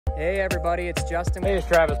Hey everybody, it's Justin. Hey, it's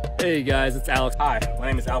Travis. Hey guys, it's Alex. Hi, my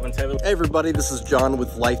name is Alvin Taylor. Hey everybody, this is John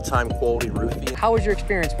with Lifetime Quality Roofing. How was your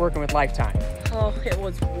experience working with Lifetime? Oh, it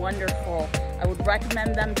was wonderful. I would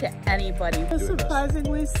recommend them to anybody. It was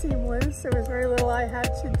surprisingly seamless. There was very little I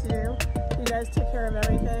had to do. You guys took care of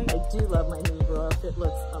everything. I do love my new roof. It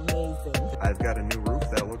looks amazing. I've got a new roof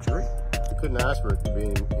that looks great. You couldn't ask for it to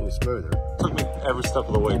be any smoother. Took me every step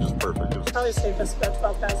of the way just perfect. It was Probably saved us about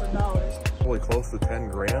 $12,000. probably close to 10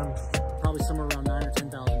 grand. Probably somewhere around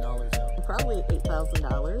 $9,000 or $10,000. Probably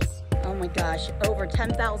 $8,000. Oh my gosh, over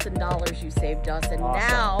 $10,000 you saved us. And Awesome.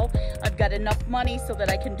 now I've got enough money so that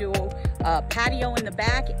I can do a patio in the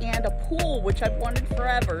back and a pool, which I've wanted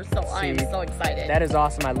forever. So I am so excited. That is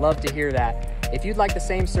awesome. I love to hear that. If you'd like the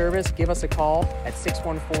same service, give us a call at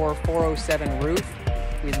 614-407-ROOF.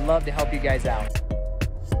 We'd love to help you guys out.